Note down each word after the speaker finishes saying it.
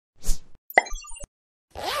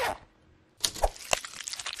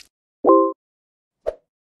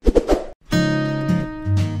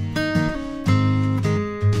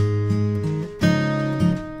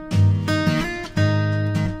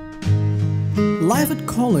Life at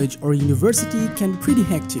college or university can be pretty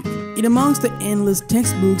hectic. In amongst the endless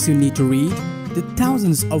textbooks you need to read, the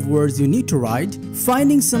thousands of words you need to write,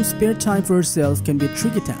 finding some spare time for yourself can be a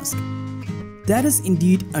tricky task. That is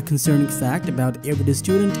indeed a concerning fact about every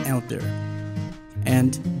student out there.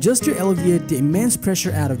 And just to alleviate the immense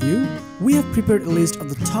pressure out of you, we have prepared a list of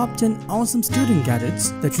the top 10 awesome student gadgets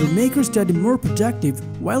that will make your study more productive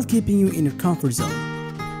while keeping you in your comfort zone.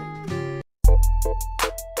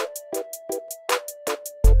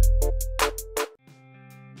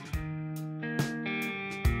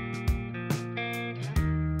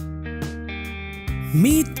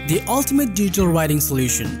 Meet the ultimate digital writing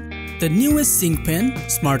solution, the Newyes SyncPen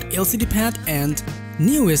Smart LCD Pad and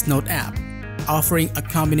Newyes Note app, offering a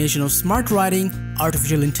combination of smart writing,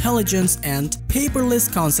 artificial intelligence, and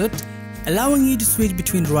paperless concept, allowing you to switch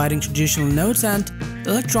between writing traditional notes and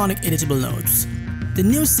electronic editable notes. The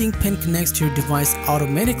new SyncPen connects to your device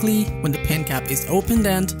automatically when the pen cap is opened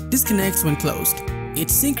and disconnects when closed. It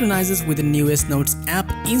synchronizes with the Newyes Notes app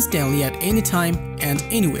instantly at any time and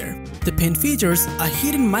anywhere. The pen features a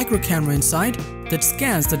hidden micro camera inside that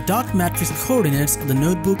scans the dot matrix coordinates of the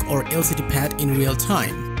notebook or LCD pad in real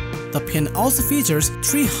time. The pen also features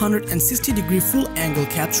 360-degree full angle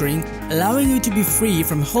capturing, allowing you to be free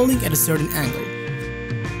from holding at a certain angle.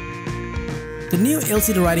 The new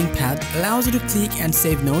LCD writing pad allows you to click and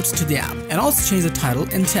save notes to the app and also change the title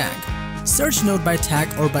and tag. Search note by tag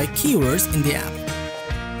or by keywords in the app.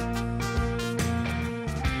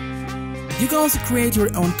 You can also create your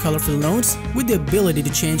own colorful notes with the ability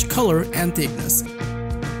to change color and thickness.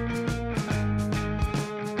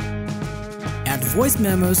 Add voice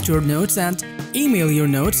memos to your notes and email your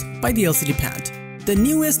notes by the LCD pad. The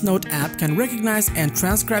Newyes Note app can recognize and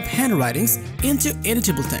transcribe handwritings into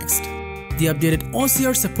editable text. The updated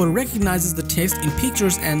OCR support recognizes the text in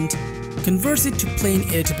pictures and converts it to plain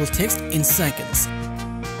editable text in seconds.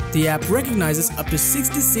 The app recognizes up to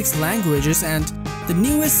 66 languages, and the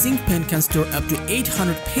Newyes SyncPen can store up to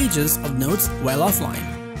 800 pages of notes while offline.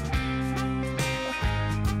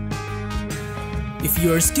 If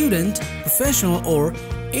you are a student, professional, or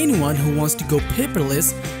anyone who wants to go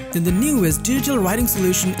paperless, then the Newyes digital writing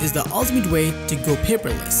solution is the ultimate way to go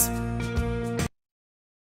paperless.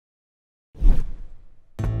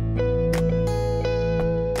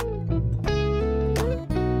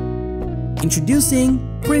 Introducing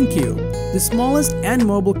PrinCube, the smallest and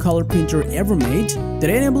mobile color printer ever made that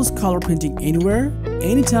enables color printing anywhere,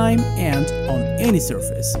 anytime, and on any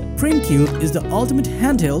surface. PrinCube is the ultimate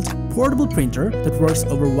handheld, portable printer that works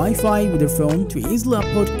over Wi-Fi with your phone to easily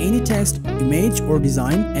upload any text, image, or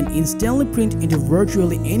design and instantly print into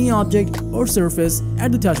virtually any object or surface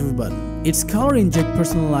at the touch of a button. Its color inject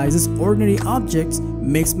personalizes ordinary objects,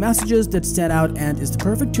 makes messages that stand out, and is the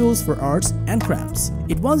perfect tools for arts and crafts.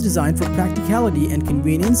 It was designed for practicality and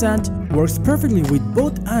convenience and works perfectly with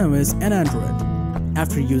both iOS and Android.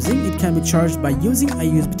 After using, it can be charged by using a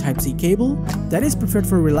USB Type-C cable that is preferred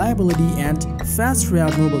for reliability and fast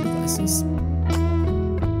throughout mobile devices.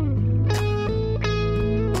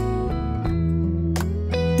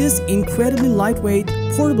 This incredibly lightweight,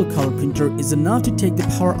 portable color printer is enough to take the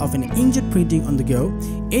power of an inkjet printing on the go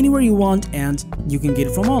anywhere you want, and you can get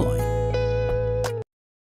it from online.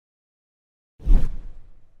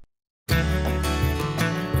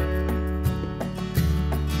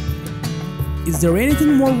 Is there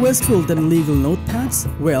anything more wasteful than illegal notepads?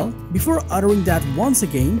 Well, before uttering that once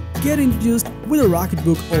again, get introduced with a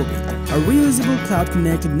Rocketbook Orbit, a reusable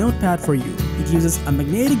cloud-connected notepad for you. It uses a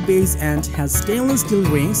magnetic base and has stainless steel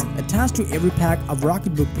rings attached to every pack of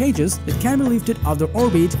Rocketbook pages that can be lifted off the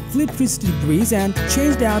Orbit, flipped 360 degrees, and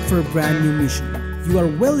changed out for a brand new mission. You are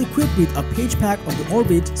well equipped with a page pack of the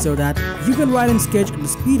Orbit so that you can write and sketch at the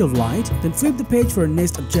speed of light, then flip the page for a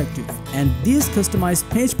next objective. And these customized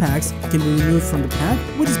page packs can be removed from the pack,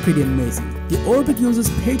 which is pretty amazing. The Orbit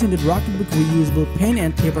uses patented Rocketbook reusable pen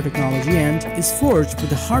and paper technology and is forged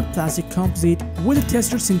with a hard plastic composite with a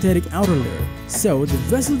tested synthetic outer layer. So the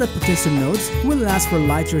vessel that protects your notes will last for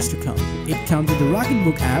light years to come. It comes with the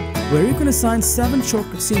Rocketbook app, where you can assign 7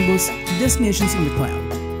 shortcut symbols to destinations in the cloud.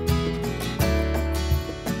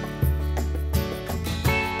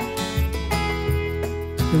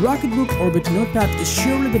 The Rocketbook Orbit Notepad is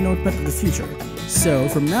surely the notepad of the future. So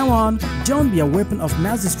from now on, don't be a weapon of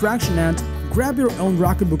mass distraction and grab your own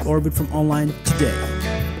Rocketbook Orbit from online today.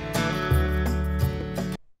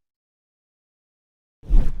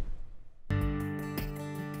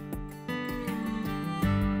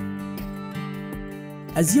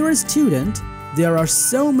 As you're a student, There are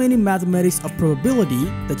so many mathematics of probability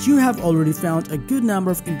that you have already found a good number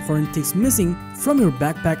of important things missing from your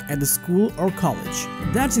backpack at the school or college.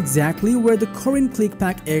 That's exactly where the Korin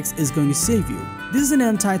ClickPack X is going to save you. This is an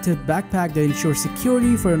anti-theft backpack that ensures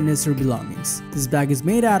security for your necessary belongings. This bag is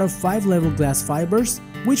made out of 5-level glass fibers,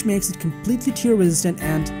 which makes it completely tear resistant,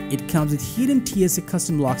 and it comes with hidden TSA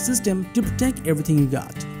custom lock system to protect everything you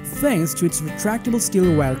got. Thanks to its retractable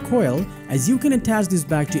steel wire coil, as you can attach this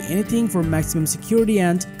bag to anything for maximum security,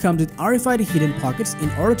 and comes with RFID hidden pockets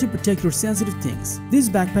in order to protect your sensitive things. This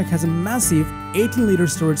backpack has a massive 18-liter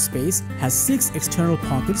storage space, has 6 external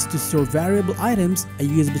pockets to store variable items, a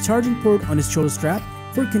USB charging port on its shoulder strap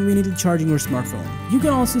for conveniently charging your smartphone. You can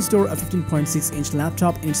also store a 15.6-inch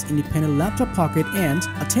laptop in its independent laptop pocket and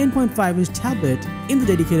a 10.5-inch tablet in the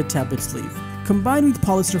dedicated tablet sleeve. Combined with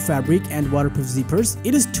polyester fabric and waterproof zippers,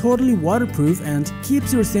 it is totally waterproof and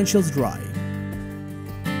keeps your essentials dry.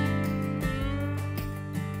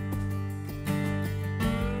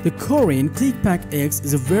 The Korin ClickPack X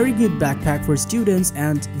is a very good backpack for students,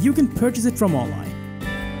 and you can purchase it from online.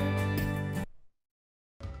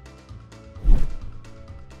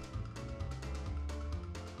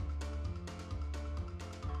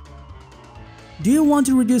 Do you want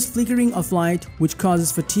to reduce flickering of light, which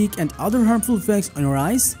causes fatigue and other harmful effects on your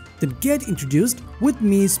eyes? Then get introduced with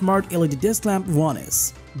Mi Smart LED Desk Lamp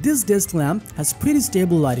 1S. This desk lamp has pretty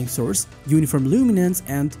stable lighting source, uniform luminance,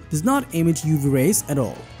 and does not emit UV rays at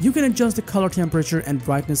all. You can adjust the color temperature and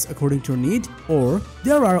brightness according to your need, or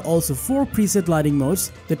there are also 4 preset lighting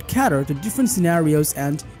modes that cater to different scenarios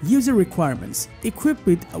and user requirements. Equipped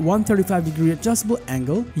with a 135-degree adjustable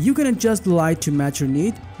angle, you can adjust the light to match your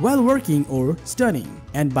need while working or studying.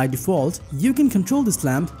 And by default, you can control this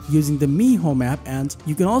lamp using the Mi Home app, and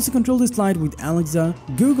you can also control this light with Alexa,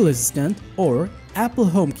 Google Assistant, or Apple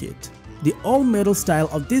HomeKit. The all-metal style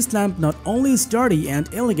of this lamp not only is sturdy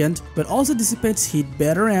and elegant, but also dissipates heat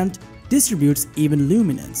better and distributes even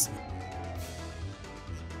luminance.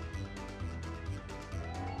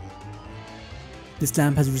 This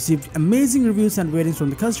lamp has received amazing reviews and ratings from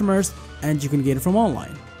the customers, and you can get it from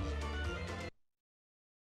online.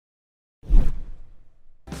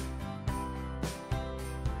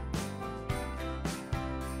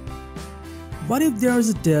 What if there is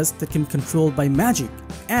a desk that can be controlled by magic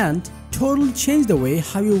and totally change the way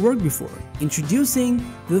how you worked before? Introducing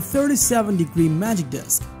the 37-degree Magic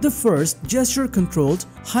Desk, the first gesture-controlled,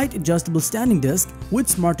 height-adjustable standing desk with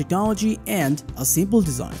smart technology and a simple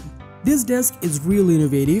design. This desk is really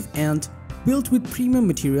innovative and built with premium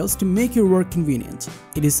materials to make your work convenient.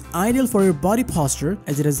 It is ideal for your body posture,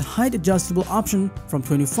 as it has a height-adjustable option from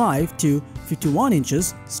 25 to 51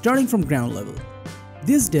 inches starting from ground level.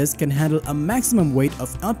 This desk can handle a maximum weight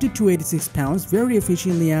of up to 286 pounds very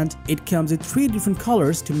efficiently, and it comes with 3 different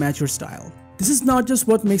colors to match your style. This is not just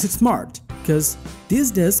what makes it smart, because this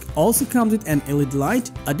desk also comes with an LED light,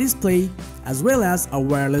 a display, as well as a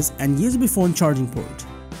wireless and USB phone charging port.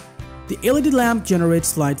 The LED lamp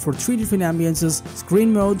generates light for 3 different ambiances: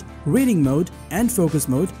 screen mode, reading mode, and focus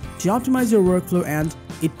mode to optimize your workflow, and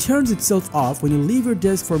it turns itself off when you leave your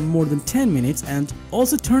desk for more than 10 minutes and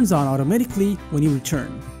also turns on automatically when you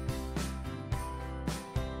return.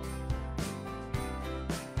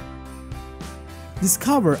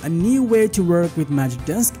 Discover a new way to work with Magic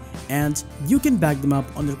Desk, and you can back them up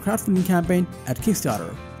on their crowdfunding campaign at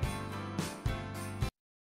Kickstarter.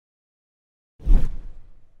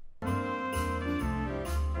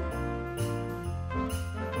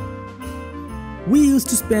 We used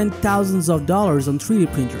to spend thousands of dollars on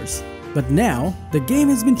 3D printers, but now the game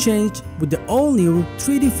has been changed with the all-new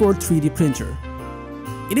 3D4 3D printer.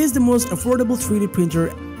 It is the most affordable 3D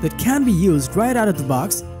printer that can be used right out of the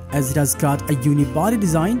box, as it has got a unibody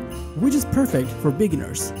design which is perfect for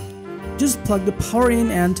beginners. Just plug the power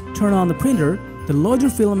in and turn on the printer, then load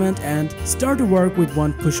your filament and start to work with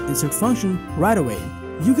one push insert function right away.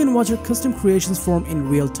 You can watch your custom creations form in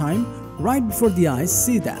real time right before the eyes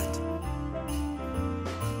see that.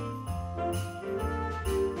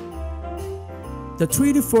 The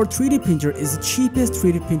 3D4 3D printer is the cheapest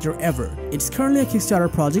 3D printer ever. It's currently a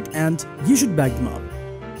Kickstarter project, and you should back them up.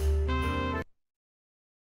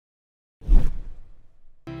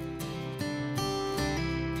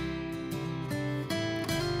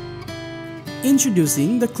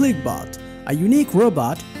 Introducing the Clicbot, a unique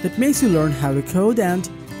robot that makes you learn how to code and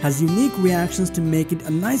has unique reactions to make it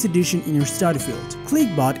a nice addition in your study field.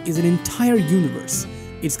 Clicbot is an entire universe.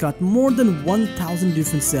 It's got more than 1,000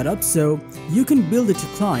 different setups, so you can build it to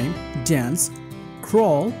climb, dance,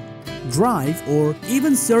 crawl, drive, or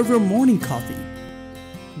even serve your morning coffee.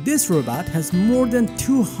 This robot has more than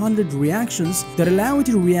 200 reactions that allow it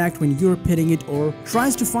to react when you're petting it or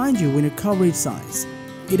tries to find you when you cover its eyes.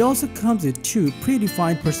 It also comes with 2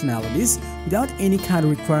 predefined personalities without any kind of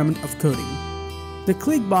requirement of coding. The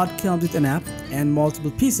Clicbot comes with an app and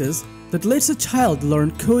multiple pieces that lets a child learn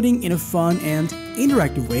coding in a fun and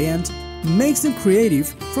interactive way and makes them creative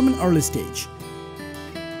from an early stage.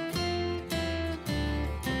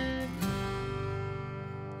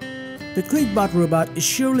 The Clicbot robot is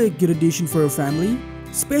surely a good addition for your family,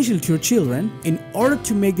 especially to your children, in order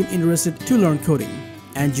to make them interested to learn coding.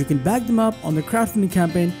 And you can back them up on the crowdfunding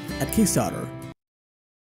campaign at Kickstarter.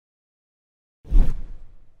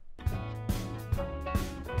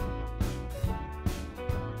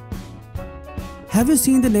 Have you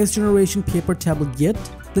seen the next generation paper tablet yet?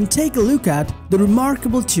 Then take a look at the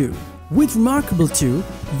Remarkable 2. With Remarkable 2,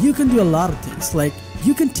 you can do a lot of things, like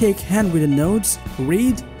you can take handwritten notes,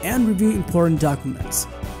 read and review important documents.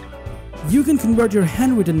 You can convert your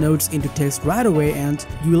handwritten notes into text right away, and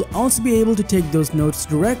you will also be able to take those notes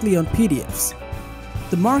directly on PDFs.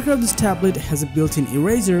 The marker of this tablet has a built-in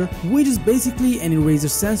eraser, which is basically an eraser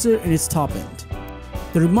sensor in its top end.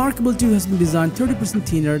 The Remarkable 2 has been designed 30%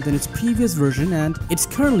 thinner than its previous version, and it's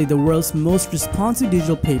currently the world's most responsive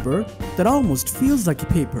digital paper that almost feels like a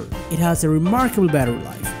paper. It has a remarkable battery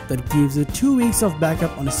life that gives you 2 weeks of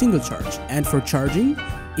backup on a single charge, and for charging,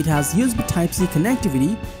 it has USB Type-C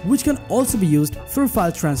connectivity, which can also be used for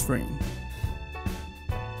file transferring.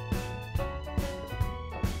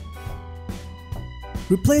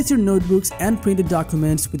 Replace your notebooks and printed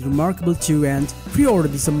documents with Remarkable 2 and pre-order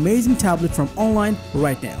this amazing tablet from online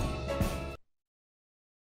right now.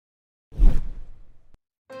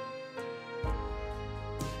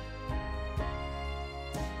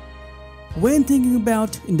 When thinking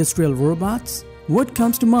about industrial robots, what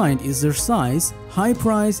comes to mind is their size, high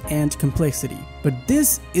price and complexity. But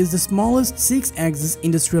this is the smallest 6-axis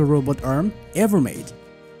industrial robot arm ever made.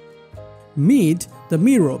 Meet the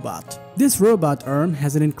Mirobot. This robot arm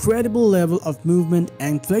has an incredible level of movement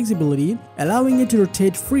and flexibility, allowing it to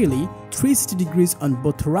rotate freely 360 degrees on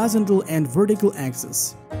both horizontal and vertical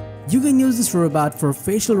axes. You can use this robot for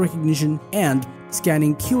facial recognition and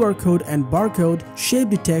scanning QR code and barcode, shape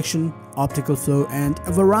detection, optical flow, and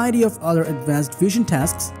a variety of other advanced vision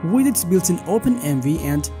tasks with its built-in OpenMV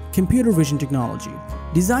and computer vision technology.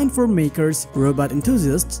 Designed for makers, robot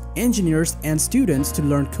enthusiasts, engineers, and students to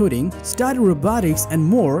learn coding, study robotics, and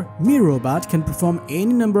more, Mirobot can perform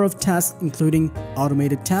any number of tasks including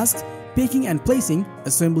automated tasks, picking and placing,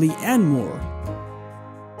 assembly, and more.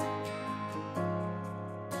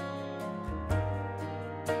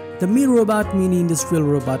 The Mirobot Mini Industrial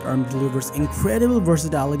Robot Arm delivers incredible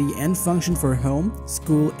versatility and function for home,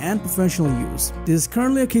 school, and professional use. This is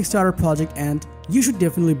currently a Kickstarter project and you should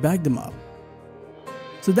definitely back them up.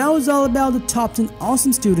 So that was all about the top 10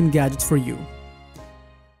 awesome student gadgets for you.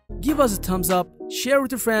 Give us a thumbs up, share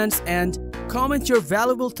with your friends, and comment your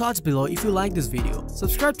valuable thoughts below if you like this video.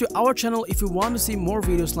 Subscribe to our channel if you want to see more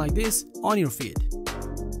videos like this on your feed.